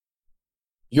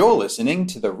You're listening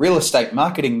to the Real Estate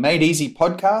Marketing Made Easy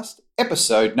podcast,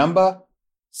 episode number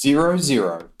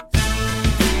 00.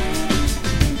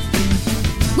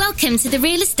 Welcome to the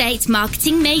Real Estate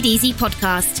Marketing Made Easy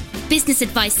podcast. Business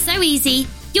advice so easy,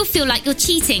 you'll feel like you're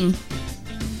cheating.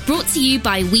 Brought to you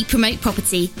by We Promote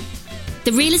Property,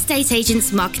 the real estate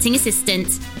agent's marketing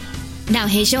assistant. Now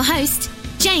here's your host,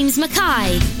 James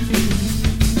Mackay.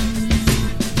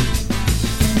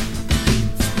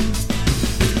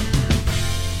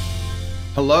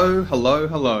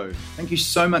 Hello. Thank you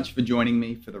so much for joining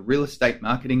me for the Real Estate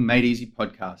Marketing Made Easy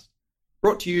podcast,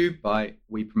 brought to you by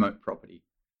We Promote Property.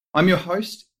 I'm your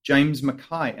host, James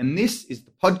Mackay, and this is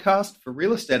the podcast for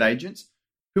real estate agents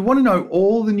who want to know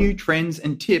all the new trends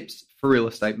and tips for real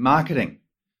estate marketing.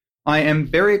 I am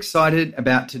very excited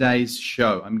about today's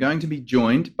show. I'm going to be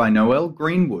joined by Noelle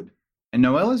Greenwood, and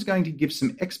Noelle is going to give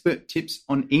some expert tips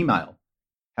on email,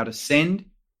 how to send,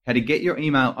 how to get your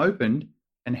email opened,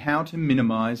 and how to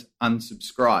minimize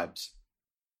unsubscribes.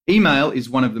 Email is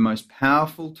one of the most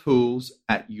powerful tools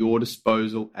at your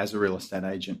disposal as a real estate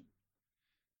agent.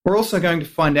 We're also going to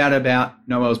find out about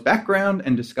Noelle's background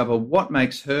and discover what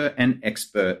makes her an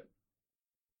expert.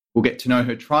 We'll get to know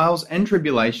her trials and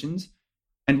tribulations,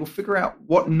 and we'll figure out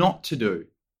what not to do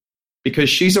because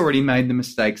she's already made the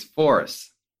mistakes for us.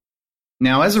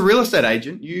 Now, as a real estate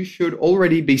agent, you should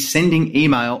already be sending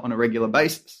email on a regular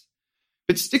basis.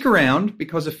 But stick around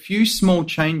because a few small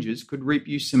changes could reap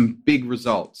you some big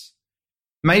results,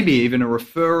 maybe even a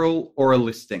referral or a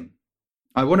listing.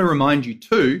 I want to remind you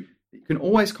too that you can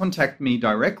always contact me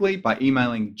directly by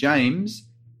emailing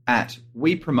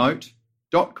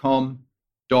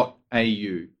james@wepromote.com.au.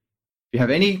 If you have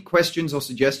any questions or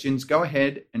suggestions, go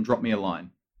ahead and drop me a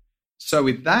line. So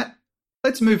with that,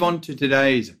 let's move on to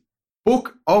today's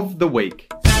Book of the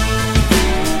Week.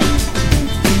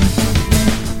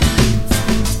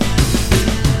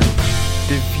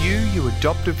 The view you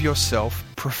adopt of yourself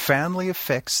profoundly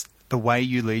affects the way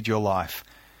you lead your life.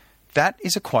 That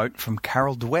is a quote from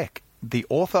Carol Dweck, the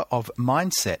author of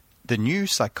Mindset, The New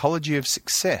Psychology of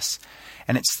Success,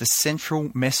 and it's the central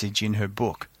message in her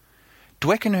book.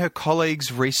 Dweck and her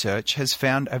colleagues' research has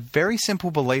found a very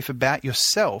simple belief about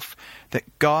yourself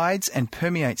that guides and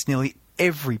permeates nearly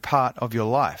every part of your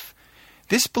life.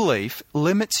 This belief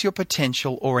limits your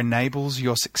potential or enables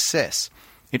your success.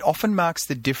 It often marks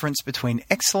the difference between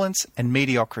excellence and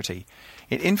mediocrity.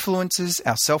 It influences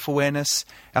our self-awareness,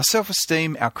 our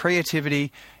self-esteem, our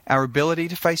creativity, our ability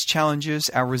to face challenges,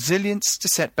 our resilience to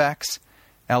setbacks,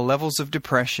 our levels of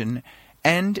depression,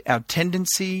 and our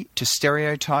tendency to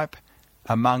stereotype,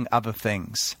 among other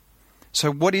things.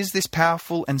 So what is this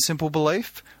powerful and simple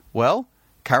belief? Well,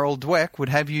 Carol Dweck would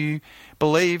have you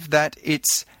believe that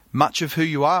it's much of who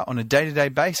you are on a day-to-day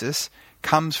basis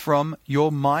comes from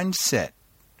your mindset,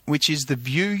 which is the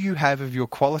view you have of your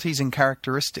qualities and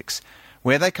characteristics,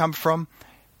 where they come from,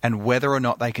 and whether or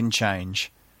not they can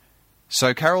change.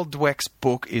 So Carol Dweck's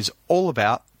book is all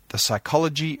about the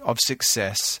psychology of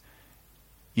success.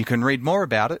 You can read more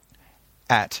about it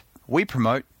at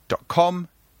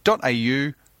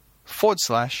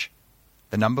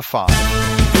wepromote.com.au/5.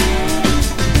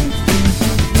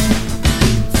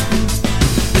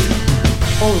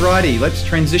 Alrighty, let's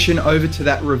transition over to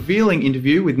that revealing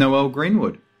interview with Noelle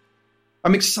Greenwood.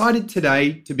 I'm excited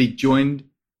today to be joined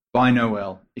by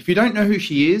Noelle. If you don't know who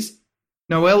she is,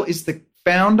 Noelle is the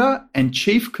founder and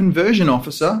chief conversion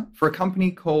officer for a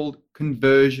company called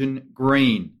Conversion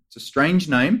Green. It's a strange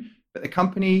name, but the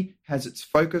company has its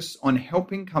focus on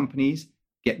helping companies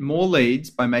get more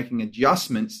leads by making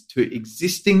adjustments to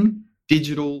existing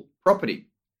digital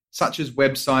property, such as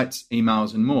websites,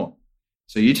 emails, and more.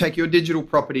 So you take your digital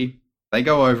property, they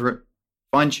go over it,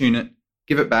 fine-tune it,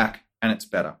 give it back, and it's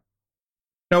better.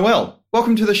 Noelle,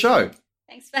 welcome to the show.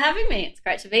 Thanks for having me. It's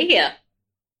great to be here.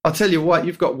 I'll tell you what,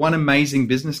 you've got one amazing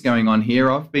business going on here.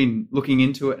 I've been looking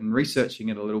into it and researching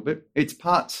it a little bit. It's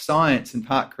part science and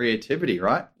part creativity,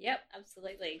 right? Yep,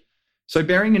 absolutely. So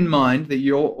bearing in mind that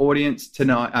your audience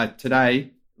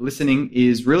today listening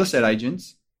is real estate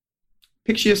agents,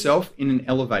 picture yourself in an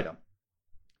elevator.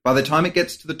 By the time it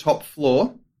gets to the top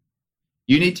floor,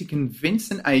 you need to convince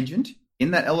an agent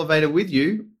in that elevator with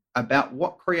you about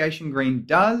what Creation Green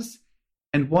does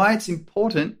and why it's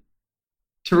important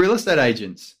to real estate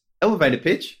agents. Elevator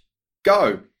pitch,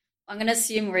 go. I'm going to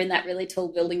assume we're in that really tall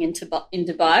building in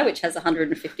Dubai, which has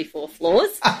 154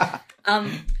 floors.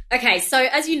 Okay, so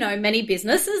as you know, many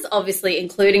businesses, obviously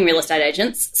including real estate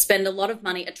agents, spend a lot of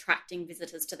money attracting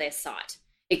visitors to their site.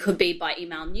 It could be by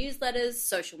email newsletters,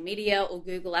 social media, or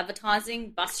Google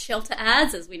advertising, bus shelter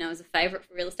ads, as we know is a favourite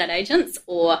for real estate agents,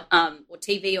 or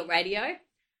TV or radio.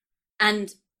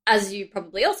 And as you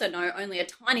probably also know, only a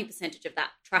tiny percentage of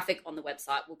that traffic on the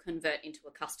website will convert into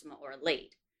a customer or a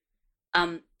lead.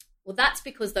 Well, that's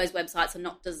because those websites are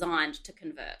not designed to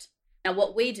convert. Now,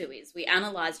 what we do is we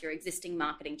analyze your existing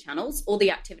marketing channels, all the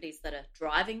activities that are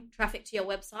driving traffic to your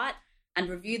website, and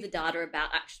review the data about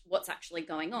what's actually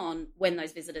going on when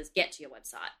those visitors get to your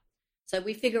website. So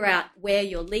we figure out where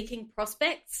you're leaking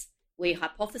prospects, we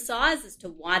hypothesize as to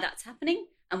why that's happening,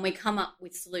 and we come up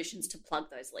with solutions to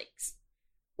plug those leaks.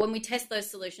 When we test those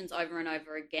solutions over and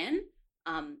over again,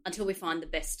 until we find the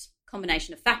best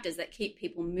combination of factors that keep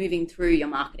people moving through your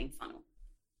marketing funnel.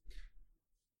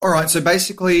 All right, so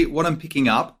basically what I'm picking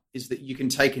up is that you can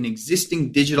take an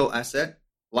existing digital asset,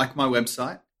 like my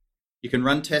website, you can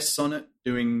run tests on it,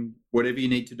 doing whatever you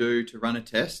need to do to run a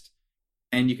test,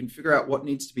 and you can figure out what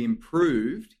needs to be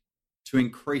improved to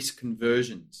increase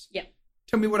conversions. Yeah.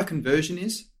 Tell me what a conversion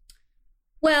is.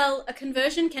 Well, a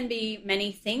conversion can be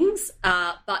many things,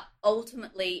 but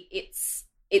ultimately it's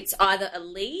either a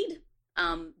lead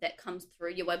that comes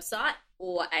through your website,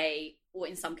 or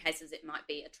in some cases it might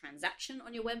be a transaction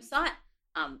on your website.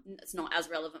 It's not as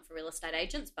relevant for real estate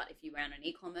agents, but if you ran an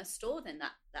e-commerce store, then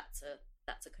that's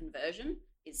a conversion,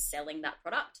 is selling that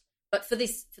product. But for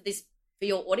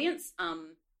your audience,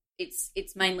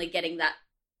 it's mainly getting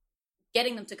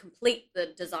them to complete the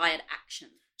desired action.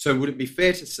 So would it be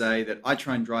fair to say that I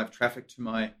try and drive traffic to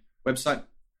my website,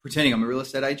 pretending I'm a real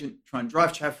estate agent, try and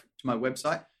drive traffic to my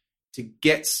website to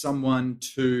get someone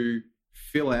to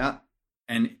fill out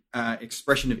an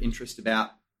expression of interest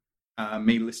about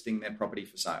me listing their property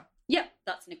for sale? Yep,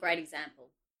 that's a great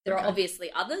example. There are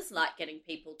obviously others, like getting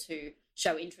people to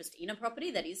show interest in a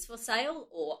property that is for sale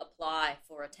or apply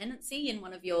for a tenancy in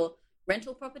one of your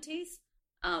rental properties.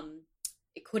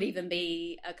 It could even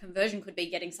be, a conversion could be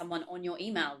getting someone on your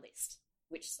email list,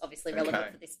 which is obviously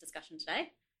relevant for this discussion today.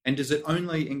 And does it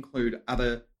only include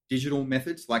other digital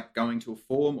methods like going to a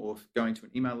form or going to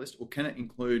an email list, or can it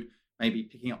include maybe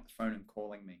picking up the phone and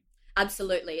calling me?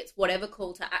 Absolutely. It's whatever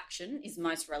call to action is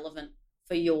most relevant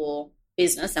for your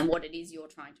business and what it is you're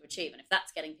trying to achieve. And if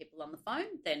that's getting people on the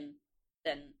phone, then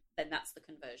that's the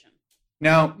conversion.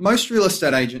 Now, most real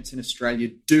estate agents in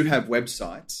Australia do have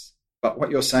websites, but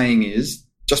what you're saying is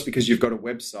just because you've got a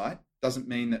website doesn't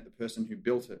mean that the person who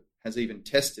built it has even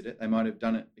tested it. They might have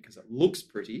done it because it looks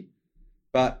pretty,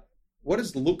 but what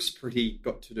has looks pretty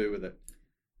got to do with it?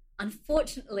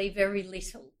 Unfortunately, very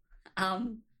little.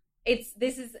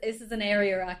 This is an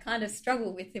area I kind of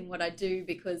struggle with in what I do,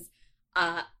 because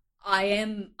I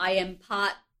am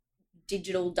part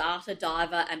digital data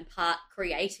diver and part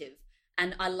creative,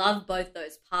 and I love both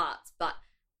those parts. But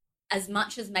as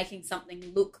much as making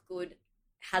something look good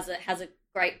has a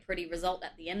great pretty result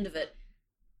at the end of it,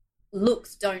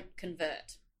 looks don't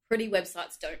convert. Pretty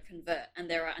websites don't convert, and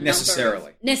there are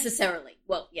necessarily.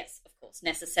 Well, yes, of course,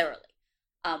 necessarily.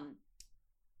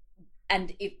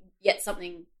 And yet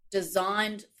something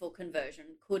designed for conversion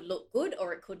could look good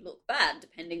or it could look bad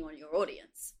depending on your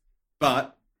audience.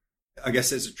 But I guess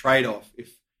there's a trade-off.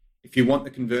 If you want the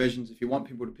conversions, if you want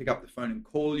people to pick up the phone and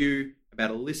call you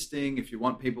about a listing, if you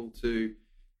want people to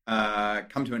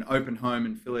come to an open home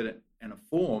and fill it in a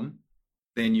form,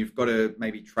 then you've got to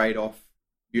maybe trade off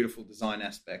beautiful design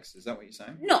aspects. Is that what you're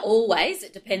saying? Not always.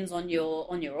 It depends on your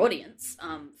audience,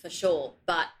 for sure.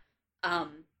 But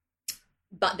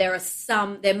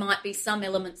there might be some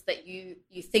elements that you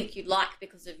think you'd like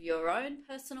because of your own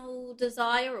personal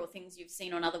desire or things you've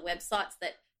seen on other websites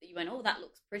that you went, oh, that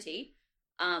looks pretty.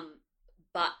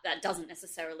 But that doesn't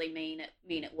necessarily mean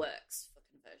it works for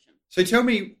conversion. So tell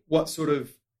me what sort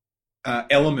of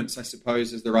elements, I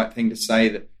suppose, is the right thing to say.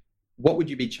 That what would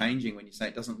you be changing when you say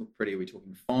it doesn't look pretty? Are we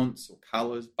talking fonts or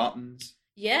colours, buttons?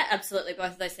 Yeah, absolutely,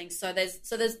 both of those things. So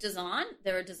there's design.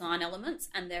 There are design elements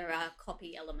and there are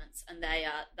copy elements, and they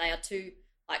are two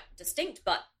distinct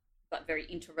but very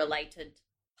interrelated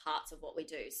parts of what we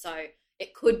do. So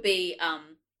it could be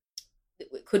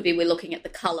we're looking at the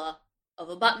colour of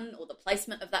a button, or the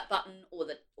placement of that button, or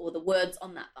the words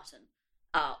on that button,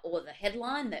 or the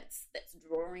headline that's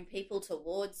drawing people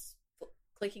towards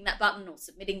clicking that button or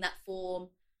submitting that form.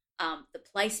 The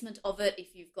placement of it,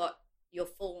 if you've got your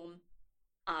form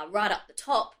right up the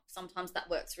top, sometimes that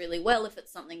works really well if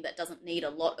it's something that doesn't need a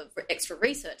lot of extra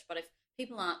research. But if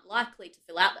people aren't likely to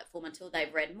fill out that form until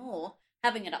they've read more,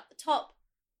 having it up the top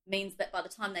means that by the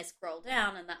time they scroll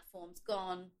down and that form's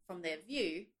gone from their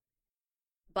view,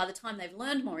 by the time they've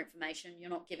learned more information, you're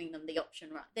not giving them the option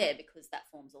right there because that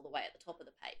form's all the way at the top of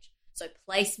the page. So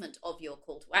placement of your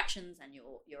call to actions and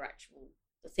your actual,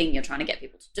 the thing you're trying to get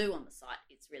people to do on the site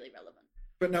is really relevant.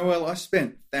 But Noelle, I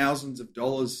spent thousands of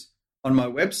dollars on my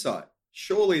website.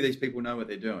 Surely these people know what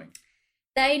they're doing.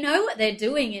 They know what they're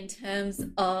doing in terms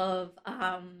of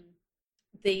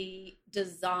the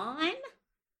design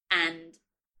and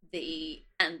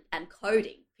and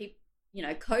coding. People,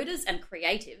 coders and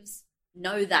creatives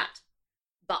know that,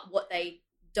 but what they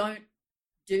don't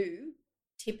do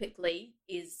typically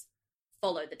is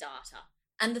follow the data.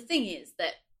 And the thing is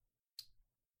that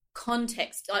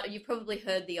context. You've probably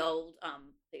heard the old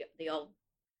the old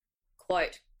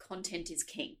quote: "Content is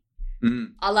king."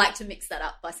 Mm. I like to mix that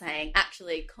up by saying,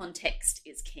 actually, context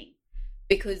is king,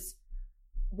 because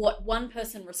what one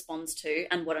person responds to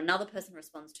and what another person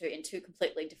responds to in two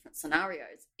completely different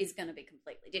scenarios is going to be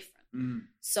completely different. Mm.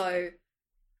 So,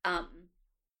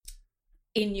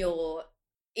 in your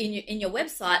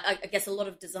website, I guess a lot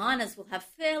of designers will have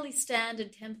fairly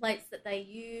standard templates that they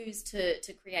use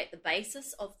to create the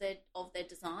basis of their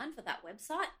design for that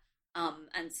website,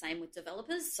 and same with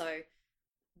developers. So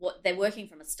what they're working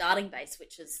from a starting base,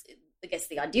 which is, I guess,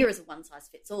 the idea is a one size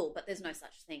fits all, but there's no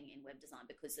such thing in web design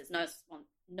because there's no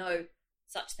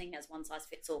such thing as one size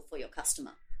fits all for your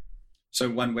customer.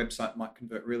 So one website might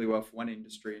convert really well for one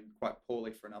industry and quite poorly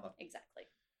for another. Exactly.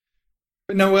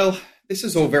 But Noelle, this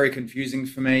is all very confusing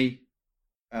for me.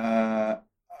 I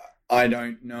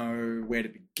don't know where to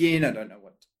begin. I don't know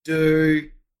what to do.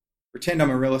 Pretend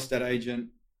I'm a real estate agent.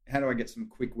 How do I get some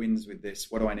quick wins with this?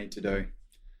 What do I need to do?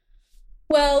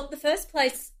 Well, the first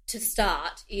place to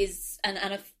start is, and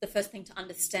the first thing to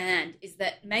understand is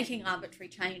that making arbitrary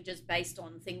changes based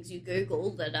on things you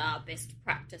Google that are best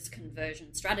practice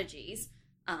conversion strategies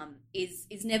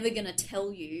is never going to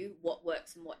tell you what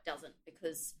works and what doesn't,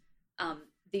 because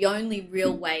the only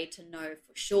real way to know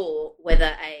for sure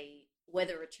whether a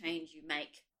change you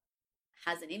make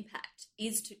has an impact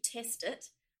is to test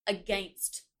it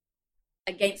against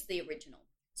the original.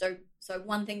 So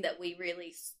one thing that we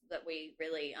really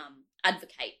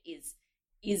advocate is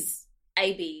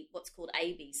A/B, what's called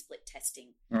A/B split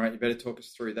testing. All right, you better talk us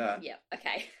through that. Yeah,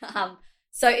 okay.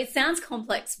 So it sounds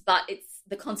complex, but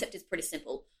the concept is pretty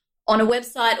simple. On a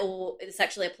website, or this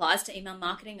actually applies to email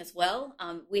marketing as well,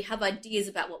 we have ideas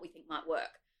about what we think might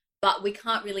work, but we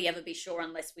can't really ever be sure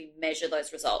unless we measure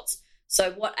those results.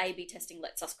 So what A/B testing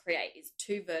lets us create is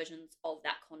two versions of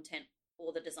that content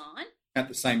or the design. At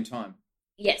the same time?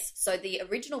 Yes. So the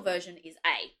original version is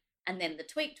A, and then the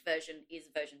tweaked version is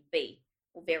version B,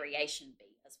 or variation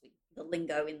B, as the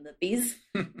lingo in the biz.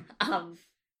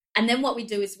 And then what we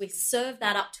do is we serve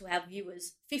that up to our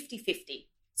viewers 50-50.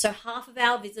 So half of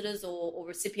our visitors or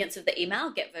recipients of the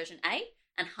email get version A,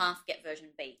 and half get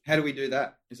version B. How do we do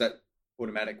that? Is that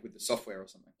automatic with the software or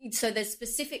something? So there's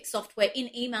specific software in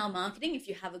email marketing. If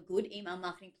you have a good email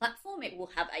marketing platform, it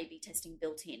will have A/B testing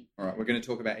built in. All right, we're going to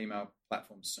talk about email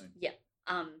platforms soon. Yeah.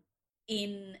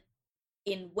 In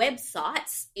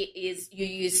websites, you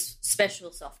use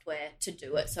special software to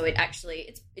do it. So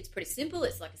it's pretty simple.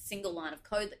 It's like a single line of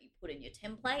code that you put in your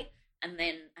template, and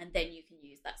then you can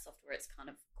use that software. It's kind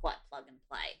of quite plug and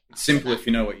play. It's simple if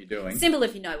you know what you're doing. Simple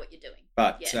if you know what you're doing.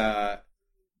 But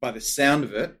by the sound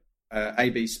of it,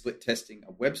 A/B split testing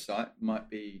a website might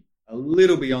be a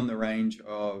little beyond the range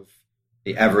of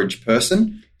the average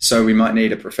person. So we might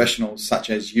need a professional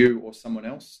such as you or someone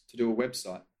else to do a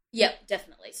website. Yep,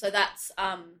 definitely. So that's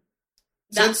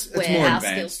it's where more our advanced,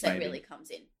 skill set maybe. really comes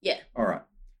in. Yeah. All right.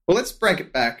 Well, let's break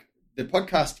it back. The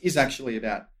podcast is actually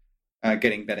about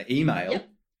getting better email. Yep.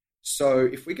 So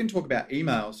if we can talk about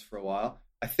emails for a while,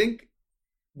 I think,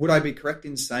 would I be correct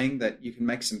in saying that you can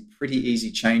make some pretty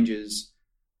easy changes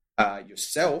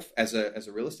yourself as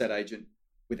a real estate agent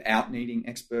without needing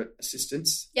expert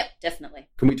assistance? Yep, definitely.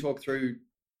 Can we talk through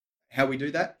how we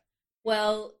do that?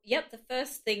 Well, yep. The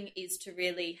first thing is to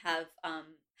really have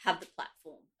the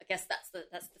platform. I guess that's the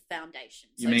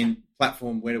foundation. You mean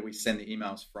platform? Where do we send the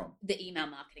emails from? The email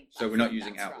marketing platform. So we're not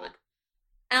using that's Outlook. Right.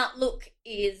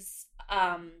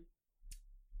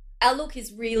 Outlook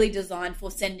is really designed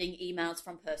for sending emails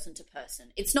from person to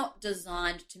person. It's not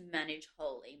designed to manage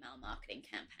whole email marketing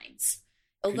campaigns.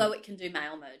 Although it can do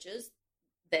mail merges,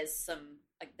 there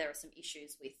are some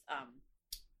issues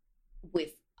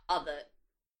with other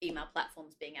email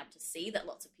platforms being able to see that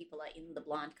lots of people are in the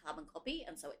blind carbon copy,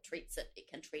 and so it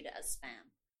can treat it as spam.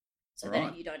 So Right.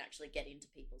 then you don't actually get into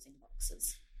people's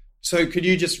inboxes. So could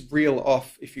you just reel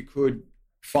off, if you could,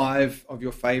 5 of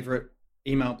your favorite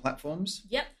email platforms?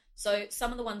 Yep. So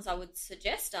some of the ones I would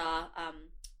suggest are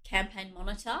Campaign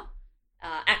Monitor,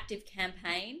 Active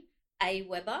Campaign,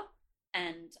 Aweber,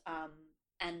 and I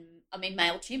mean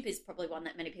MailChimp is probably one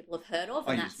that many people have heard of,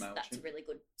 and that's a really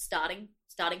good starting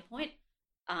point.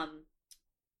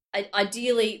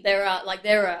 Ideally, there are a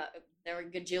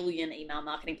gajillion email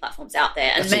marketing platforms out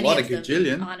there, and That's many a lot of of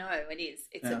gajillion. I know it is.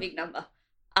 It's a big number.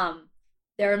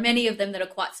 There are many of them that are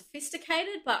quite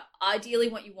sophisticated, but ideally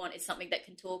what you want is something that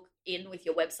can talk in with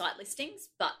your website listings.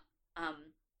 But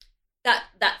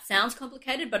that sounds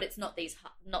complicated, but it's not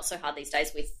so hard these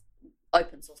days with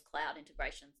open source cloud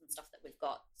integrations and stuff that we've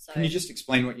got. So can you just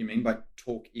explain what you mean by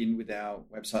talk in with our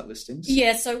website listings?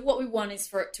 Yeah, so what we want is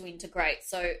for it to integrate.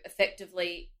 So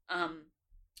effectively,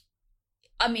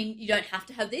 I mean, you don't have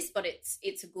to have this, but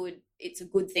it's a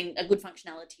good thing, a good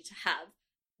functionality to have.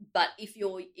 But if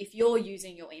you're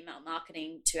using your email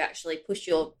marketing to actually push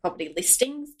your property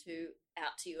listings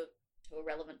out to a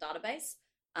relevant database,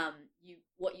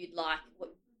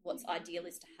 what's ideal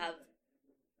is to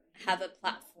have a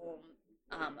platform,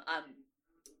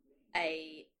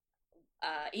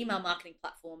 email marketing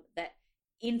platform that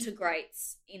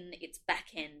integrates in its back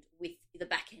end with the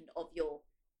back end of your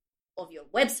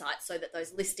website, so that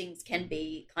those listings can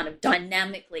be kind of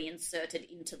dynamically inserted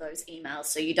into those emails,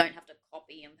 so you don't have to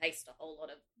copy and paste a whole lot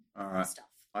of stuff.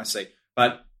 I see.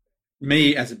 But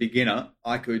me as a beginner,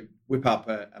 I could whip up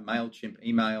a MailChimp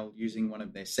email using one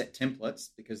of their set templates,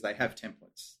 because they have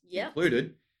templates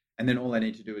included, and then all I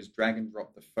need to do is drag and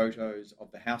drop the photos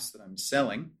of the house that I'm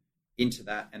selling into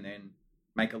that, and then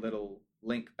make a little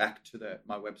link back to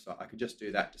my website. I could just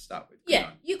do that to start with.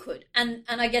 Yeah, you could. And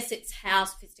I guess it's how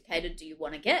sophisticated do you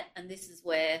want to get? And this is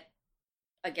where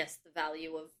I guess the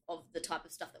value of the type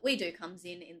of stuff that we do comes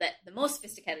in that the more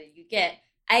sophisticated you get,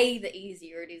 the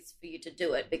easier it is for you to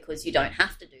do it, because you don't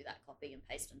have to do that copy and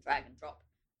paste and drag and drop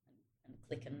and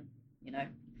click and,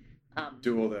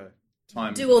 do all the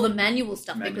time. Do all the manual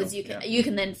stuff, because you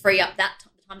can then free up the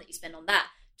time that you spend on that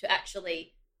to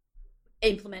actually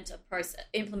implement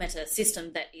a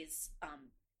system that is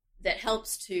that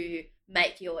helps to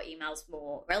make your emails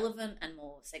more relevant and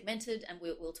more segmented, and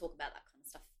we'll talk about that kind of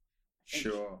stuff.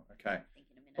 Sure. Okay. I think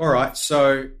in a minute. All right.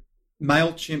 So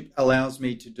MailChimp allows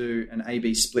me to do an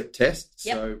A/B split test.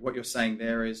 Yep. So what you're saying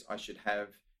there is I should have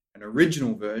an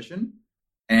original version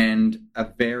and a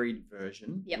varied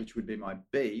version, which would be my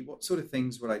B. What sort of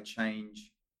things would I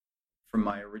change from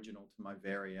my original to my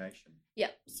variation?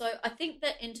 Yeah. So I think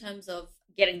that in terms of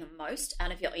getting the most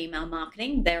out of your email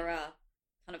marketing, there are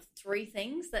kind of three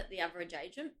things that the average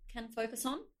agent can focus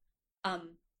on.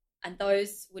 And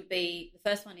those would be, the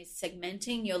first one is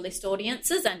segmenting your list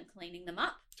audiences and cleaning them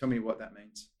up. Tell me what that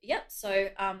means. Yep. So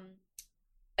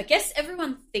I guess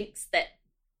everyone thinks that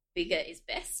bigger is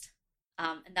best.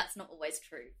 And that's not always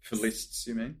true. For lists,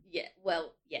 you mean? Yeah.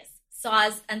 Well, yes.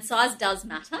 Size does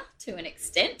matter to an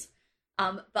extent.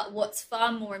 But what's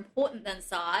far more important than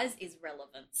size is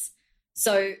relevance.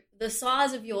 So the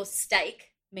size of your steak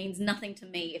means nothing to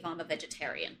me if I'm a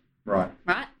vegetarian. Right.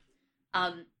 Right?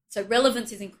 So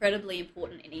relevance is incredibly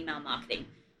important in email marketing.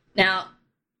 Now,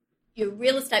 your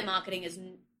real estate marketing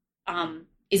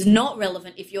is not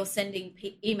relevant if you're sending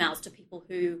emails to people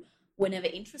who were never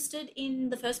interested in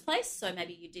the first place. So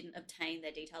maybe you didn't obtain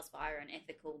their details via an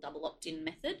ethical double opt-in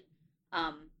method.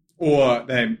 Or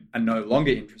they are no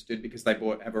longer interested because they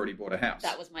have already bought a house.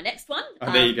 That was my next one.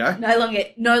 Oh, there you go.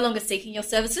 No longer seeking your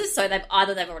services. So they've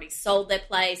already sold their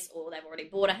place, or they've already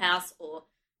bought a house, or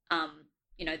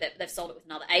they've sold it with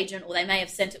another agent, or they may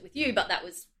have sent it with you, but that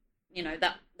was,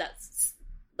 that's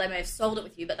they may have sold it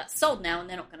with you, but that's sold now, and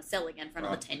they're not going to sell again for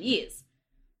another 10 years.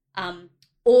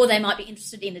 Or they might be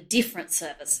interested in a different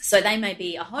service. So they may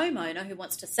be a homeowner who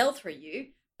wants to sell through you,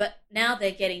 but now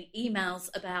they're getting emails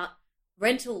about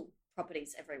rental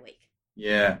properties every week.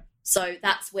 Yeah. So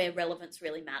that's where relevance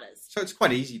really matters. So it's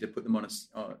quite easy to put them on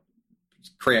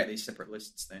create these separate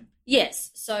lists then. Yes.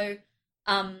 So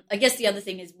I guess the other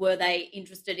thing is, were they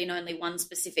interested in only one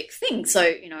specific thing? So,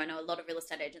 I know a lot of real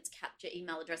estate agents capture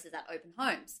email addresses at open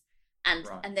homes.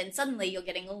 And then suddenly you're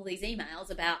getting all these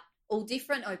emails about all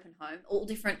different all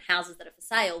different houses that are for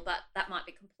sale, but that might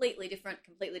be completely different.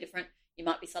 You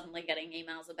might be suddenly getting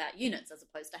emails about units as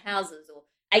opposed to houses, or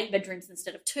 8 bedrooms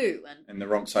instead of 2. And the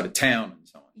wrong side of town and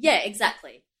so on. Yeah,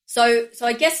 exactly. So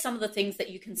I guess some of the things that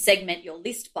you can segment your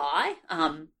list by,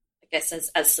 I guess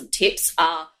as some tips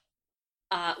are,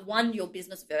 one, your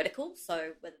business vertical.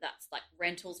 So whether that's like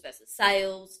rentals versus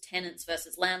sales, tenants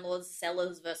versus landlords,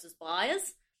 sellers versus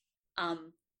buyers,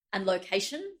 and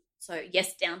location. So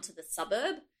yes, down to the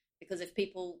suburb, because if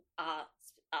people are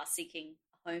seeking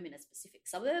a home in a specific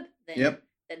suburb, then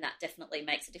that definitely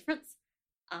makes a difference.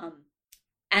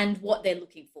 And what they're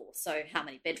looking for. So how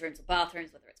many bedrooms or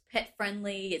bathrooms, whether it's pet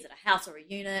friendly, is it a house or a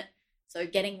unit? So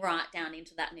getting right down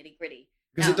into that nitty gritty.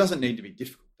 Because it doesn't need to be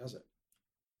difficult, does it?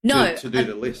 No. To do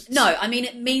the lists. No, I mean,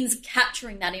 it means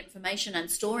capturing that information and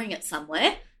storing it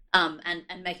somewhere,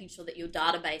 and making sure that your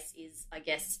database is, I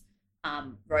guess,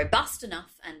 robust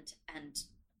enough and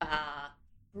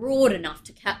broad enough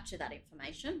to capture that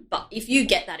information. But if you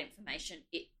get that information,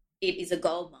 it is a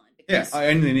gold mine. Yeah, I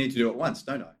only need to do it once,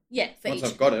 don't I? Yeah. Once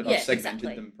I've got it, I've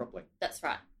segmented them properly. That's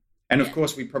right. And of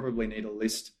course, we probably need a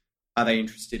list. Are they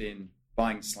interested in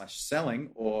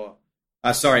buying/selling, or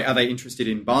are they interested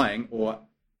in buying, or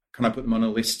can I put them on a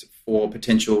list for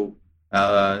potential?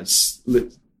 I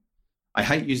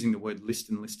hate using the word list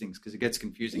and listings because it gets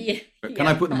confusing. Yeah. But can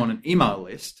I put them on an email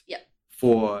list? Yep.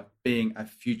 For being a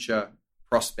future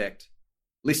prospect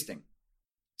listing?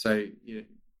 So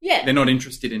they're not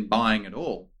interested in buying at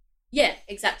all. Yeah,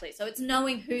 exactly. So it's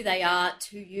knowing who they are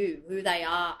to you, who they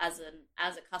are as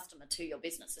a customer to your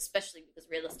business, especially because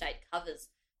real estate covers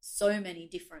so many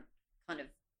different kind of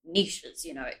niches.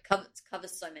 You know, it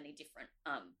covers so many different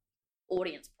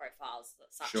audience profiles,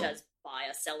 such as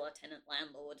buyer, seller, tenant,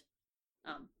 landlord,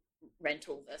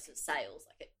 rental versus sales.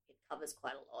 Like it covers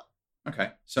quite a lot.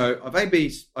 Okay, so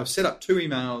I've set up 2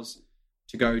 emails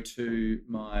to go to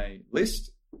my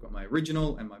list. I've got my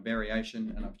original and my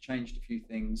variation, and I've changed a few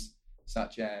things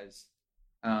such as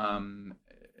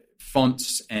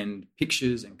fonts and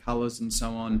pictures and colours and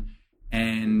so on.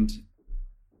 And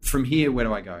from here, where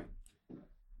do I go?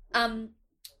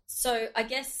 So I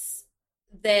guess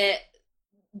the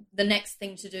next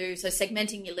thing to do, so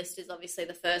segmenting your list is obviously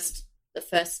the first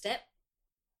step.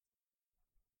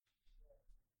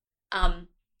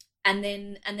 And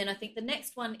then I think the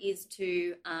next one is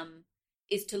to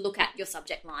look at your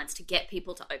subject lines to get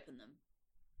people to open them.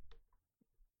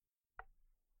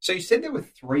 So you said there were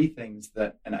 3 things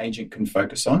that an agent can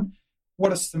focus on.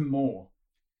 What are some more?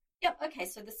 Yep. Okay.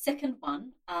 So the second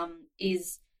one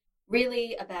is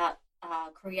really about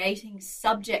creating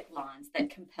subject lines that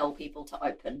compel people to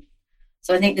open.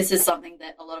 So I think this is something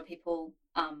that a lot of people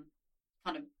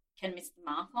kind of can miss the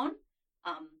mark on.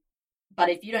 But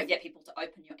if you don't get people to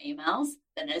open your emails,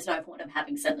 then there's no point of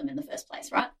having sent them in the first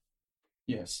place, right?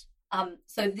 Yes.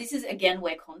 So this is, again,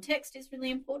 where context is really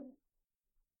important.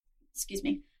 Excuse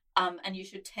me. And you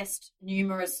should test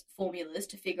numerous formulas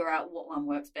to figure out what one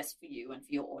works best for you and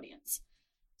for your audience.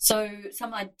 So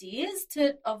some ideas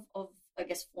of I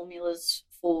guess, formulas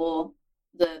for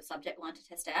the subject line to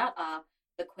test out are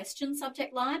the question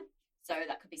subject line. So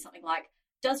that could be something like,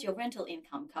 does your rental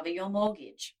income cover your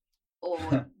mortgage?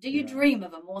 Or do you dream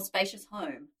of a more spacious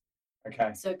home?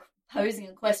 Okay. So posing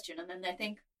a question, and then they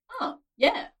think, oh,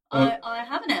 yeah, I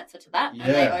have an answer to that. Yeah.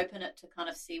 And they open it to kind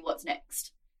of see what's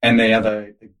next. And the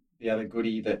other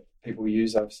goodie that people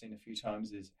use, I've seen a few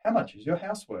times, is how much is your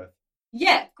house worth?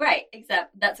 Yeah, great.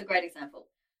 That's a great example.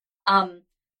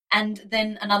 And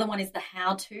then another one is the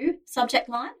how-to subject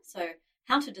line. So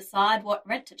how to decide what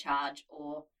rent to charge,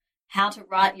 or how to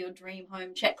write your dream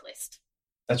home checklist.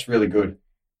 That's really good.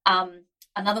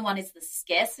 Another one is the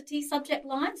scarcity subject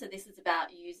line. So this is about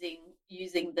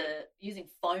using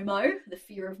FOMO, the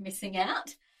fear of missing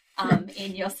out,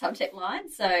 in your subject line.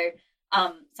 So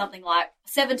something like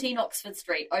 17 Oxford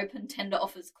Street, open tender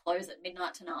offers close at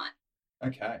midnight tonight.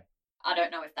 Okay. I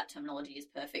don't know if that terminology is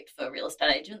perfect for real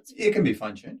estate agents. It can be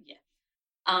fine-tuned. Yeah.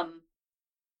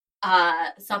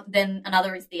 Then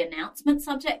another is the announcement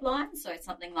subject line. So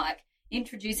something like,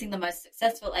 introducing the most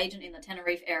successful agent in the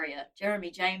Tenerife area,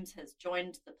 Jeremy James has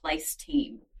joined the Place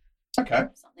team. Okay.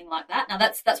 Something like that. Now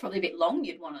that's probably a bit long.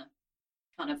 You'd want to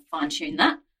kind of fine-tune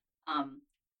that.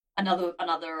 Another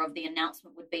of the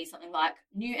announcement would be something like,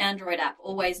 new Android app,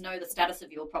 always know the status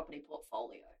of your property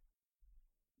portfolio.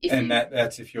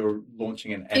 That's if you're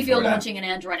launching an Android app. If you're launching an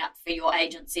Android app for your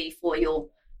agency, for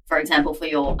example, for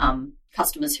your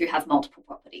customers who have multiple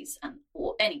properties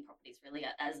or any properties really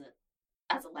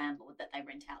as a landlord that they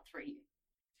rent out through you.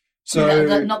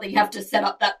 So not that you have to set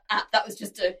up that app. That was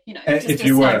just a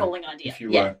snowballing idea. If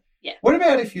you were. Yeah. What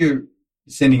about if you're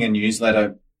sending a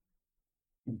newsletter?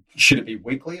 Should it be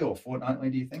weekly or fortnightly,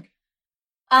 do you think?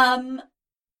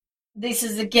 This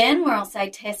is again where I'll say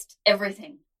test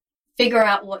everything. Figure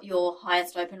out what your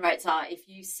highest open rates are. If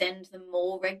you send them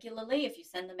more regularly, if you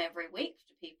send them every week,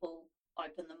 do people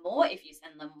open them more? If you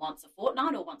send them once a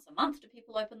fortnight or once a month, do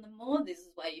people open them more? This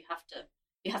is where you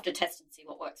have to test and see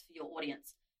what works for your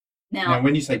audience. Now,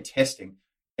 when you say testing,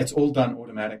 it's all done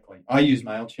automatically. I use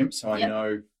MailChimp, so I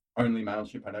know only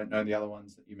MailChimp. I don't know the other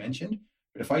ones that you mentioned.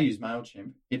 But if I use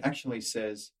MailChimp, it actually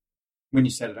says, when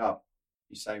you set it up,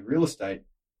 you say real estate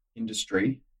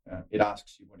industry. It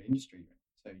asks you what industry you're in.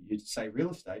 So you say real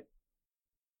estate.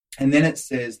 And then it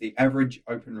says the average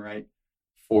open rate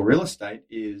for real estate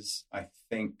is, I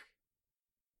think,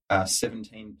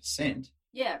 17%.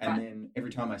 Yeah, and then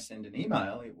every time I send an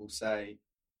email, it will say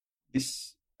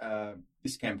this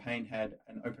campaign had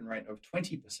an open rate of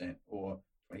 20% or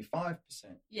 25%.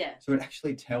 Yeah. So it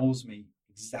actually tells me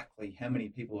exactly how many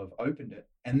people have opened it,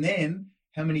 and then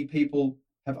how many people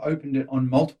have opened it on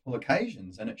multiple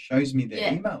occasions, and it shows me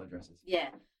their email addresses. Yeah.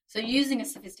 So using a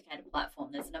sophisticated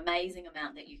platform, there's an amazing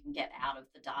amount that you can get out of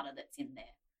the data that's in there.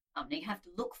 You have to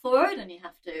look for it, and you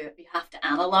have to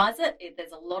analyze it.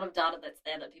 There's a lot of data that's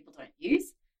there that people don't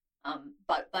use,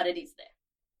 but it is there.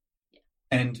 Yeah.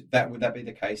 And would that be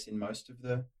the case in most of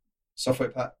the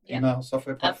email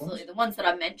software platforms? Absolutely. The ones that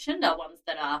I mentioned are ones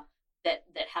that have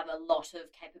a lot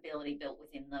of capability built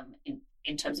within them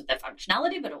in terms of their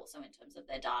functionality, but also in terms of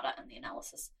their data and the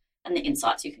analysis and the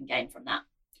insights you can gain from that.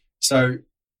 So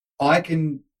I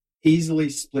can easily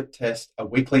split test a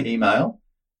weekly email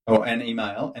or an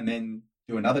email and then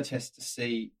do another test to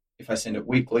see if I send it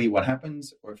weekly, what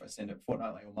happens, or if I send it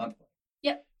fortnightly or monthly.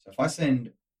 Yep. So if I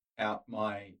send out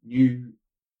my new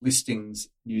listings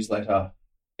newsletter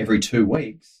every 2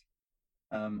 weeks,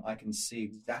 I can see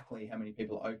exactly how many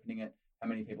people are opening it, how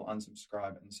many people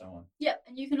unsubscribe, and so on. Yep.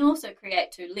 And you can also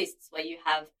create 2 lists where you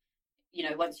have,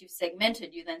 once you've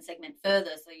segmented, you then segment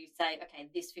further. So you say, okay,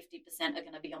 this 50% are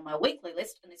going to be on my weekly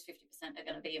list, and this 50% are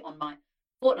going to be on my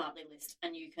fortnightly list,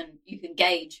 and you can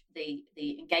gauge the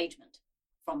engagement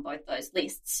from both those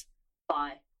lists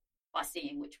by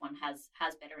seeing which one has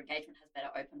better engagement, has better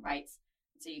open rates.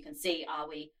 So you can see, are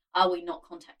we not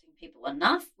contacting people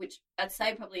enough, which I'd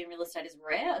say probably in real estate is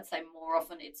rare. I'd say more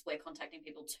often we're contacting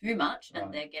people too much,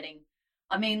 and they're getting,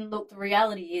 look, the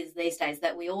reality is these days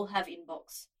that we all have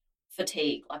inbox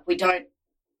fatigue. Like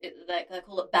they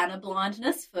call it banner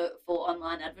blindness for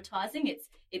online advertising.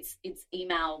 It's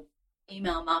email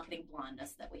marketing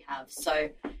blindness that we have.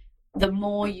 So the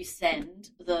more you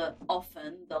send, the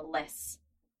less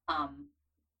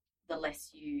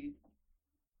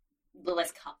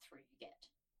cut through you get.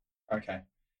 Okay.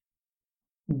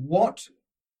 What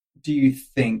do you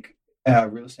think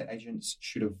real estate agents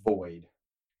should avoid?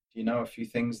 Do you know a few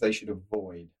things they should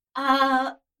avoid?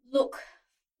 Look,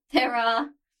 there are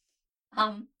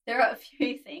a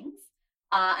few things,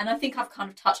 and I think I've kind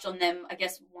of touched on them. I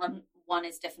guess one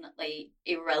is definitely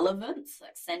irrelevance.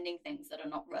 Like sending things that are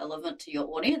not relevant to your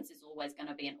audience is always going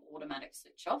to be an automatic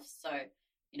switch off. So,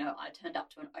 I turned up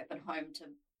to an open home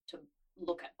to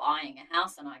look at buying a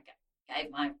house, and I gave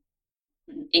my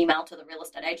email to the real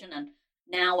estate agent, and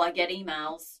now I get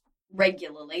emails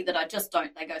regularly that I just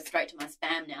don't. They go straight to my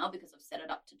spam now because I've set it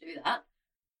up to do that.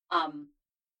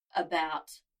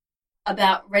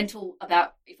 About rental,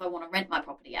 about if I want to rent my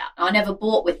property out. I never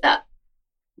bought with that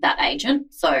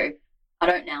agent, so I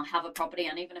don't now have a property,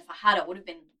 and even if I had, I would have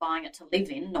been buying it to live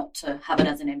in, not to have it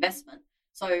as an investment.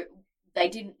 So they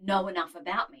didn't know enough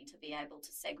about me to be able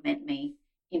to segment me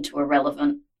into a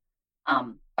relevant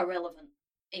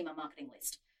email marketing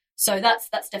list. So that's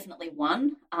definitely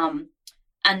one.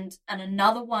 And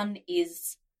another one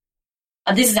is,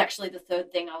 this is actually the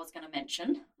third thing I was going to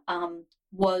mention,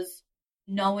 was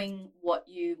knowing what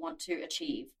you want to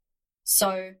achieve.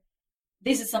 So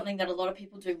this is something that a lot of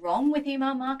people do wrong with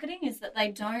email marketing, is that they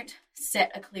don't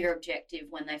set a clear objective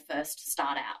when they first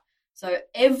start out. So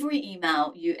every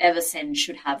email you ever send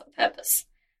should have a purpose.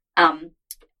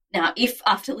 Now, if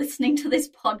after listening to this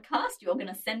podcast, you're going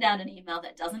to send out an email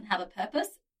that doesn't have a purpose,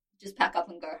 just pack up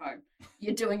and go home.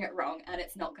 You're doing it wrong and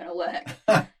it's not going to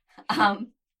work.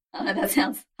 I know that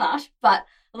sounds harsh, but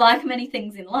like many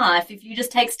things in life, if you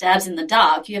just take stabs in the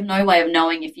dark, you have no way of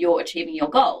knowing if you're achieving your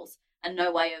goals and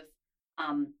no way of,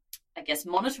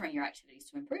 monitoring your activities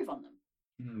to improve on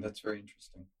them. That's very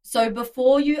interesting. So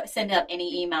before you send out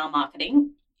any email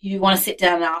marketing, you want to sit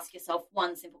down and ask yourself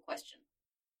one simple question.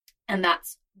 And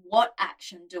that's, what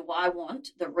action do I want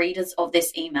the readers of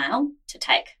this email to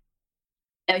take?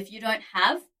 Now, if you don't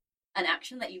have an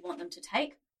action that you want them to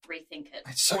take, rethink it.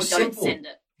 It's so or simple. Don't send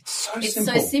it. It's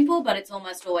so simple, but it's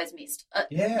almost always missed.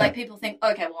 Yeah. People think,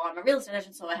 okay, well, I'm a real estate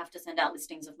agent, so I have to send out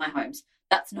listings of my homes.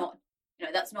 That's not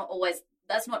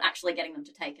actually getting them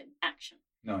to take an action.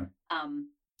 No.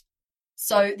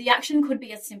 So the action could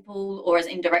be as simple or as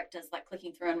indirect as like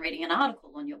clicking through and reading an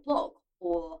article on your blog,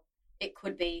 or it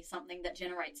could be something that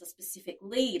generates a specific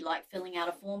lead, like filling out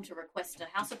a form to request a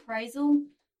house appraisal,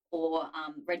 or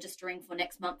registering for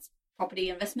next month's property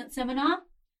investment seminar.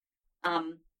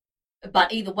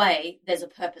 But either way, there's a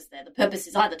purpose there. The purpose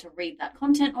is either to read that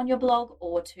content on your blog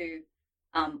or to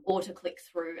click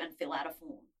through and fill out a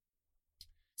form.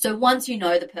 So once you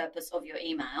know the purpose of your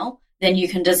email, then you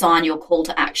can design your call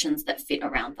to actions that fit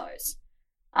around those.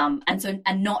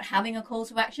 And not having a call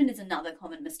to action is another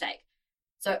common mistake.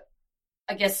 So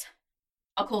I guess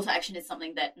a call to action is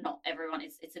something that not everyone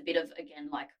is. It's a bit of, again,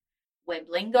 like web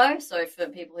lingo. So for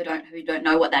people who don't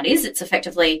know what that is, it's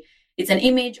It's an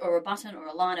image or a button or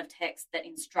a line of text that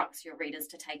instructs your readers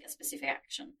to take a specific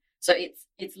action. So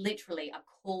it's literally a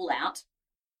call out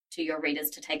to your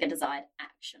readers to take a desired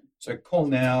action. So call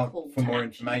now Call for to more action.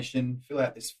 information, fill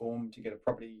out this form to get a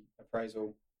property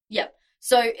appraisal. Yep.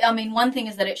 So, I mean, one thing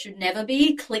is that it should never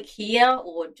be click here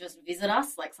or just visit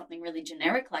us, like something really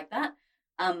generic like that.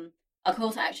 A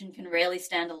call to action can rarely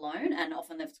stand alone, and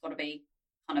often there's got to be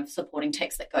kind of supporting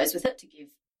text that goes with it to give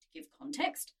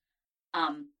context.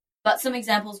 But some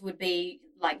examples would be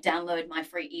like download my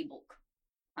free ebook,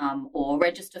 or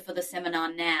register for the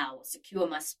seminar now, or secure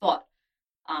my spot,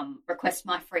 request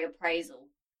my free appraisal.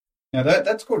 Now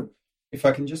that's called, if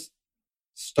I can just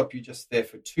stop you just there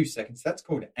for 2 seconds, that's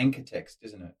called anchor text,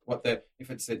 isn't it?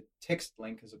 If it's a text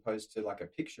link as opposed to like a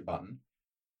picture button,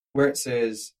 where it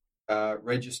says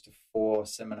register for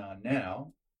seminar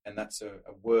now, and that's a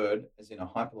word as in a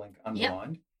hyperlink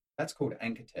underlined, that's called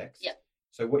anchor text. Yep.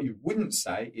 So what you wouldn't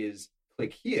say is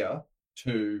click here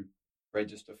to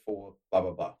register for blah,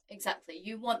 blah, blah. Exactly.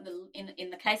 You want in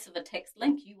the case of a text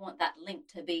link, you want that link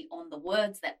to be on the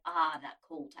words that are that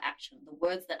call to action, the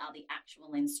words that are the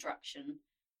actual instruction.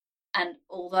 And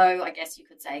although I guess you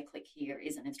could say click here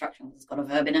is an instruction because it's got a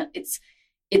verb in it,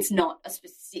 it's not a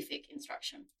specific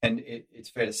instruction. And it's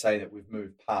fair to say that we've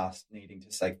moved past needing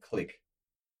to say click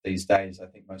these days. I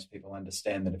think most people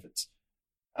understand that if it's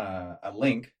a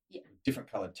link,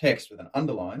 different coloured text with an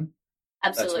underline,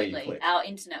 absolutely, our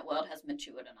internet world has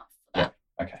matured enough for that.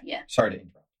 Yeah. Okay. Yeah. Sorry to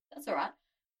interrupt. That's all right.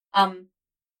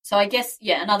 So I guess,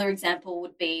 another example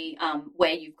would be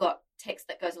where you've got text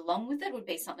that goes along with it would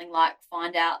be something like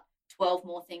find out 12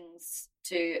 more things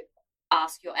to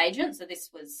ask your agent. So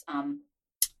this was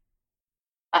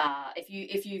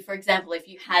if you, for example, if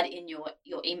you had in your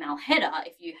email header,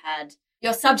 if you had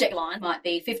your subject line might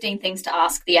be 15 things to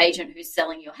ask the agent who's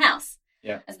selling your house.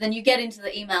 Yeah. As then you get into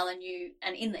the email and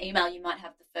in the email you might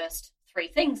have the first 3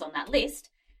 things on that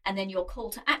list, and then your call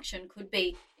to action could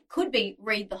be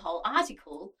read the whole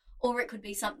article, or it could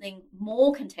be something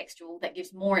more contextual that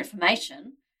gives more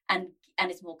information and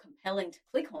is more compelling to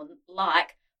click on,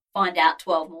 like find out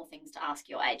 12 more things to ask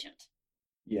your agent.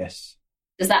 Yes.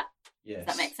 Does that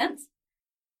make sense?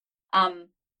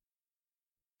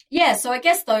 So I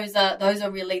guess those are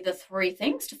really the 3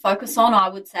 things to focus on, I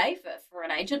would say, for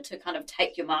an agent to kind of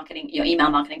take your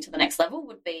email marketing to the next level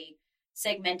would be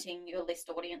segmenting your list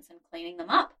audience and cleaning them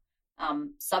up,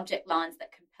 subject lines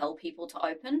that compel people to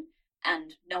open,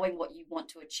 and knowing what you want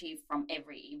to achieve from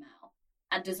every email,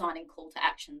 and designing call to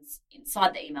actions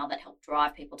inside the email that help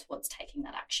drive people towards taking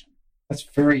that action. That's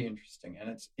very interesting,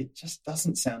 and it just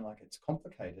doesn't sound like it's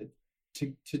complicated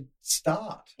to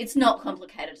start. It's not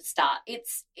complicated to start.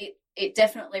 It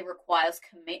definitely requires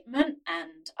commitment,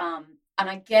 and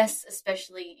I guess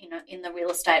especially in the real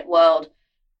estate world,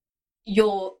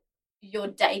 your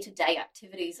day-to-day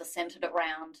activities are centered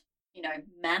around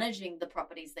managing the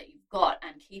properties that you've got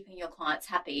and keeping your clients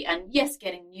happy, and yes,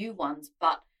 getting new ones,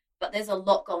 but there's a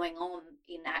lot going on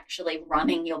in actually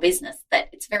running your business that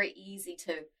it's very easy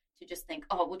to just think,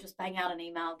 oh, we'll just bang out an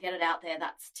email, get it out there,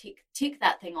 that's tick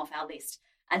that thing off our list,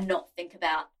 and not think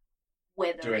about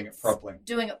whether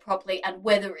doing it properly and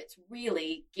whether it's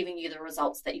really giving you the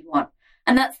results that you want.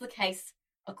 And that's the case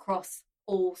across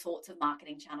all sorts of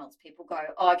marketing channels. People go,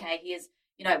 oh, okay, here's,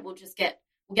 we'll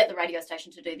get the radio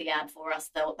station to do the ad for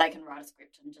us. They can write a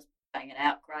script and just bang it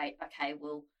out. Great. Okay,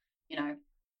 we'll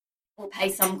pay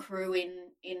some crew in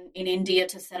India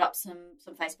to set up some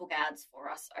Facebook ads for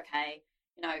us. Okay,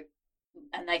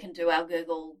 and they can do our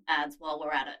Google ads while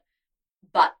we're at it.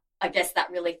 But I guess that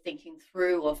really thinking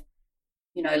through of,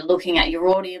 looking at your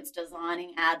audience,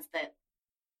 designing ads that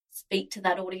speak to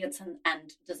that audience,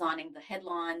 and designing the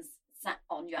headlines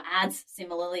on your ads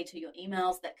similarly to your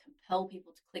emails that compel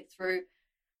people to click through.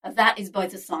 That is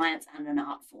both a science and an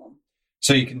art form.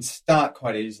 So you can start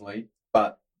quite easily,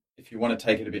 but if you want to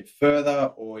take it a bit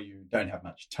further or you don't have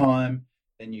much time,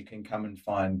 then you can come and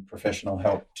find professional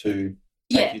help to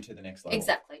take you to the next level.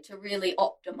 Exactly, to really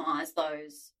optimize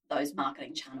those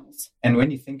marketing channels. And when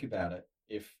you think about it,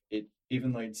 if it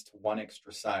even leads to one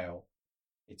extra sale,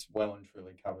 it's well and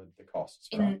truly covered the costs.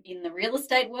 Right? In the real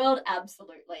estate world,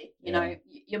 absolutely. You know,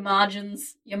 your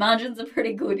margins are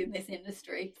pretty good in this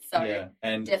industry. So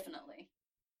and definitely.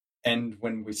 And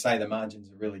when we say the margins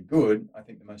are really good, I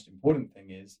think the most important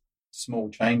thing is small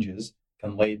changes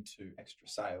can lead to extra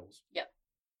sales. Yep.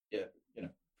 Yeah,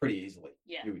 pretty easily.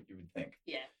 Yeah. You would think.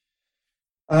 Yeah.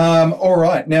 All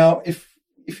right. Now, if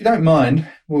you don't mind,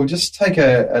 we'll just take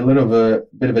a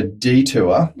bit of a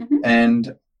detour,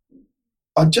 and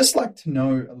I'd just like to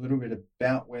know a little bit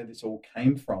about where this all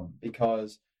came from,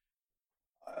 because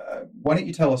why don't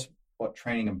you tell us what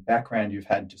training and background you've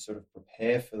had to sort of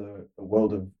prepare for the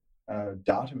world of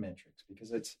data metrics,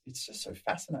 because it's just so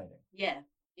fascinating. Yeah,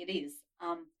 it is.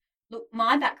 Look,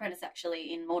 my background is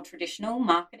actually in more traditional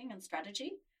marketing and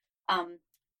strategy,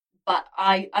 but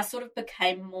I sort of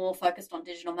became more focused on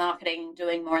digital marketing,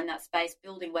 doing more in that space,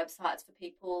 building websites for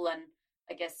people, and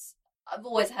I guess I've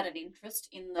always had an interest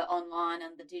in the online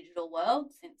and the digital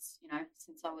world since we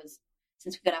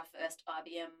got our first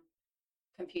IBM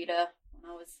computer when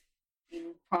I was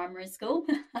in primary school.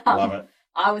 Love it.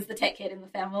 I was the tech kid in the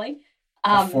family.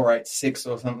 486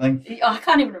 or something. I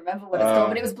can't even remember what it's called,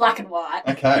 but it was black and white.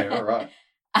 Okay, all right.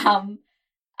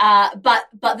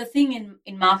 But the thing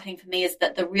in marketing for me is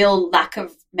that the real lack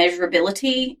of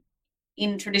measurability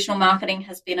in traditional marketing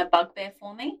has been a bugbear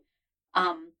for me.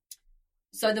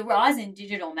 So the rise in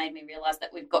digital made me realize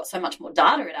that we've got so much more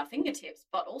data at our fingertips,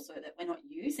 but also that we're not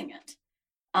using it.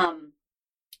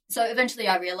 So eventually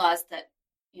I realized that,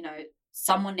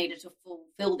 someone needed to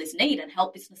fulfill this need and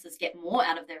help businesses get more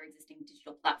out of their existing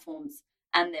digital platforms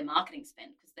and their marketing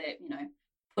spend, because they're,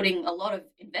 putting a lot of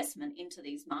investment into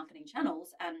these marketing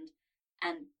channels and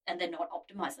they're not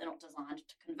optimized, they're not designed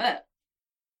to convert.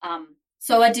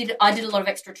 So I did a lot of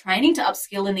extra training to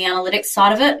upskill in the analytics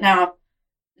side of it. Now,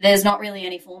 there's not really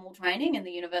any formal training in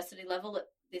the university level at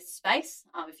this space.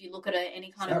 If you look at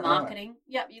any kind of marketing,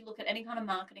 you look at any kind of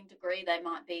marketing degree, they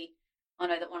might be. I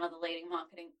know that one of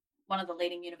the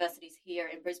leading universities here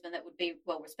in Brisbane that would be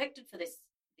well respected for this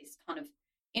kind of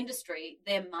industry,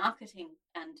 their marketing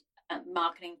and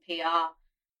marketing PR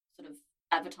sort of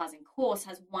advertising course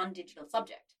has one digital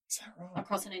subject. Is that right?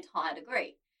 Across an entire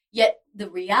degree. Yet the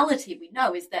reality we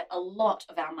know is that a lot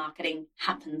of our marketing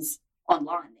happens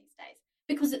online these days,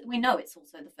 because we know it's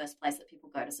also the first place that people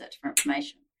go to search for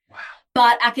information. Wow.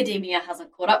 But academia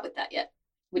hasn't caught up with that yet,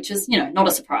 which is, not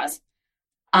a surprise.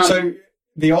 So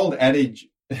the old adage,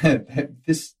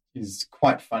 this is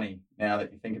quite funny now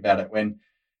that you think about it, when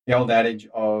the old adage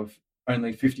of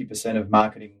only 50% of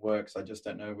marketing works, I just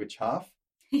don't know which half.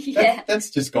 Yeah. That's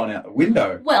just gone out the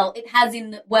window. Well, it has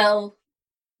in the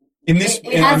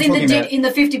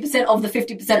 50% of the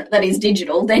 50% that is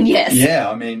digital, then yes. Yeah,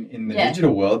 I mean, in the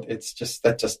digital world,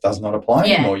 that just does not apply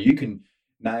anymore. You can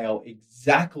nail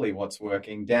exactly what's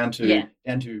working down to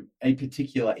a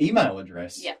particular email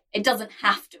address. Yeah, it doesn't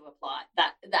have to apply.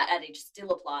 That adage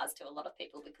still applies to a lot of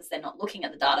people because they're not looking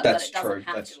at the data, but it doesn't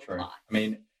have to apply. I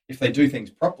mean, if they do things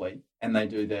properly and they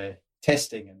do their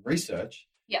testing and research,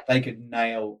 they could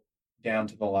nail down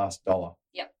to the last dollar.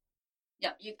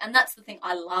 Yeah, and that's the thing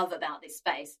I love about this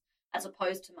space, as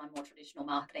opposed to my more traditional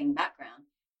marketing background,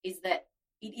 is that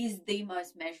it is the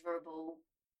most measurable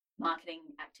marketing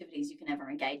activities you can ever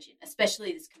engage in,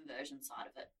 especially this conversion side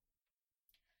of it.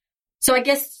 So I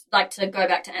guess, to go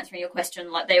back to answering your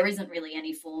question, there isn't really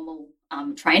any formal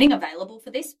training available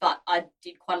for this, but I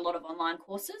did quite a lot of online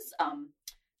courses,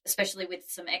 especially with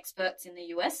some experts in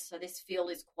the US. So this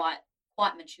field is quite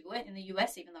mature in the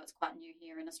US, even though it's quite new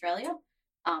here in Australia.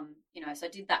 So I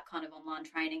did that kind of online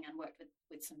training and worked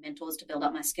with some mentors to build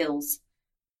up my skills.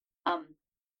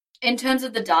 In terms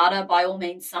of the data, by all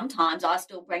means, sometimes I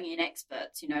still bring in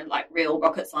experts, like real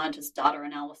rocket scientists, data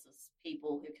analysis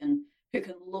people who can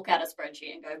look at a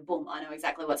spreadsheet and go, boom, I know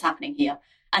exactly what's happening here.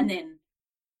 And then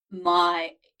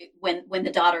when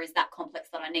the data is that complex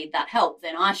that I need that help,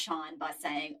 then I shine by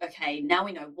saying, okay, now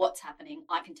we know what's happening.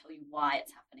 I can tell you why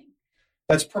it's happening.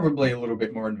 That's probably a little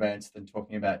bit more advanced than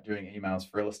talking about doing emails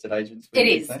for real estate agents. It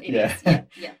is.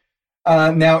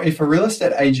 Now, if a real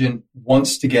estate agent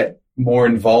wants to get more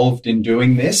involved in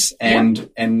doing this and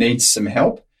needs some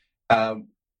help,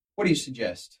 what do you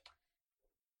suggest?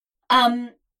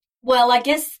 Well, I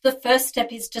guess the first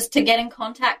step is just to get in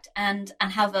contact and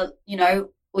have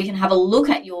we can have a look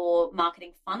at your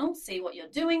marketing funnel, see what you're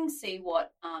doing, see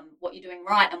what you're doing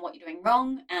right and what you're doing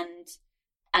wrong, and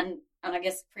I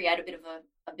guess create a bit of a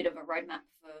roadmap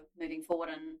for moving forward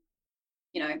and,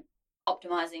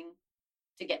 optimizing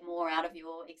to get more out of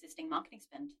your existing marketing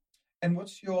spend. And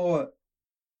what's your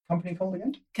company called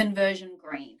again? Conversion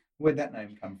Green. Where'd that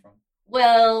name come from?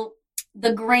 Well,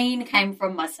 the green came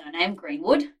from my surname,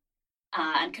 Greenwood,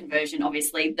 and conversion,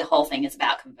 obviously, the whole thing is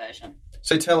about conversion.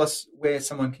 So tell us where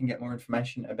someone can get more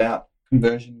information about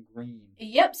Conversion Green.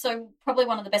 Yep, so probably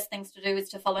one of the best things to do is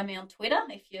to follow me on Twitter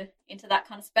if you're into that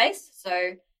kind of space.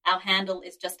 So our handle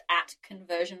is just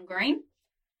 @ConversionGreen.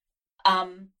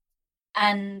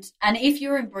 And if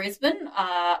you're in Brisbane,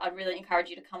 I'd really encourage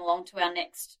you to come along to our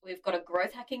we've got a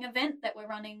growth hacking event that we're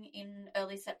running in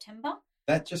early September.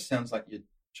 That just sounds like you're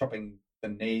chopping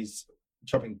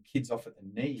kids off at the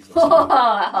knees.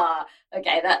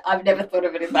 Okay, that I've never thought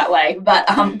of it in that way. But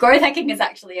growth hacking is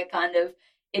actually a kind of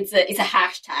it's a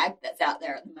hashtag that's out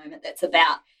there at the moment that's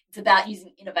about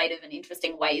using innovative and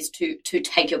interesting ways to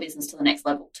take your business to the next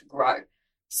level, to grow.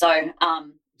 So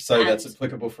that's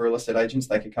applicable for real estate agents.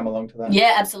 They could come along to that.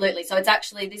 Yeah, absolutely. So it's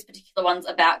actually, this particular one's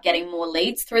about getting more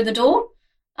leads through the door,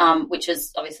 which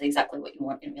is obviously exactly what you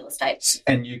want in real estate.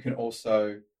 And you can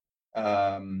also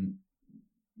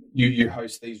you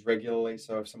host these regularly.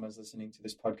 So if someone's listening to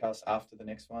this podcast after the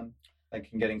next one, they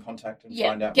can get in contact and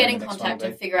find out. Get in contact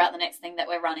and figure out the next thing that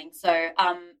we're running. So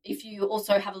if you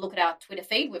also have a look at our Twitter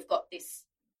feed, we've got this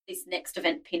next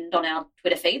event pinned on our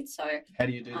Twitter feed. So how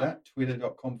do you do that?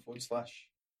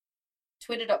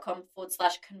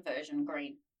 Twitter.com/conversion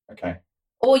green. Okay.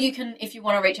 Or you can, if you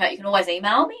want to reach out, you can always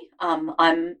email me.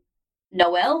 I'm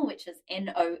Noelle, which is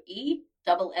NOELLE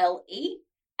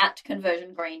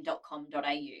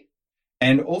 @conversiongreen.com.au.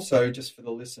 And also, just for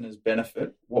the listeners'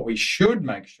 benefit, what we should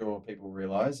make sure people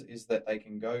realise is that they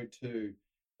can go to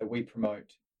the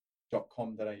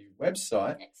wepromote.com.au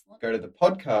website, Excellent. Go to the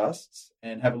podcasts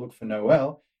and have a look for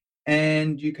Noelle.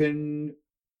 And you can,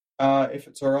 if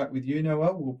it's all right with you,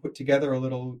 Noelle, we'll put together a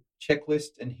little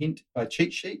checklist and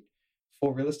cheat sheet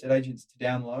for real estate agents to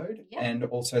download. Yep. And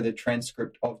also the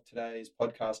transcript of today's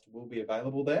podcast will be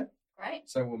available there. Great.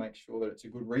 So we'll make sure that it's a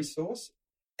good resource.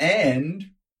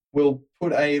 And we'll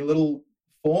put a little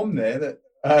form there that,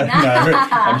 no,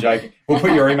 I'm joking. We'll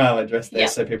put your email address there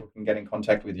so people can get in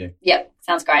contact with you. Yep,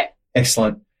 sounds great.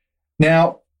 Excellent.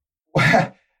 Now,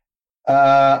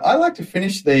 I like to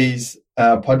finish these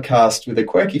podcasts with a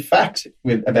quirky fact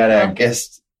about our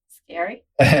guest. Scary.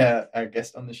 Our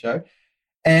guest on the show.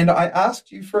 And I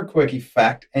asked you for a quirky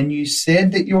fact, and you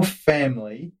said that your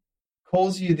family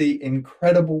calls you the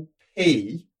Incredible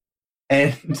P,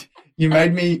 and you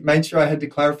made sure I had to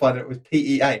clarify that it was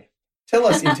PEA. Tell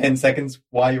us in 10 seconds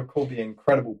why you're called the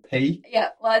Incredible P. Yeah,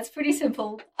 well, it's pretty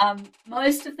simple.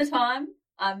 Most of the time,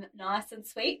 I'm nice and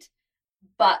sweet,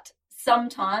 but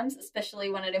sometimes,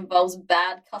 especially when it involves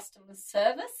bad customer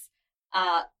service,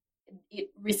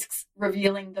 it risks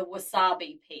revealing the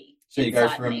wasabi P. So you go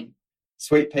from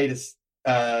sweet P to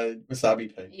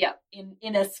wasabi P. Yeah,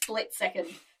 in a split second,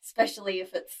 especially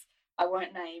if it's, I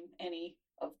won't name any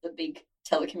of the big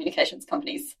telecommunications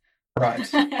companies. Right,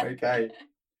 okay.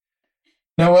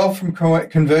 Noelle from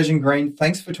Conversion Green,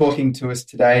 thanks for talking to us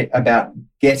today about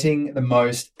getting the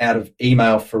most out of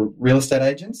email for real estate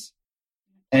agents.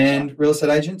 And real estate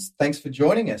agents, thanks for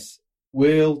joining us.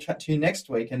 We'll chat to you next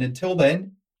week. And until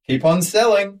then, keep on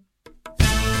selling.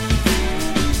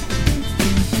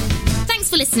 Thanks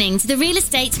for listening to the Real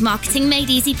Estate Marketing Made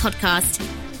Easy podcast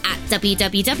at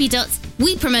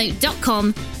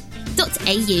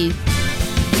www.wepromote.com.au.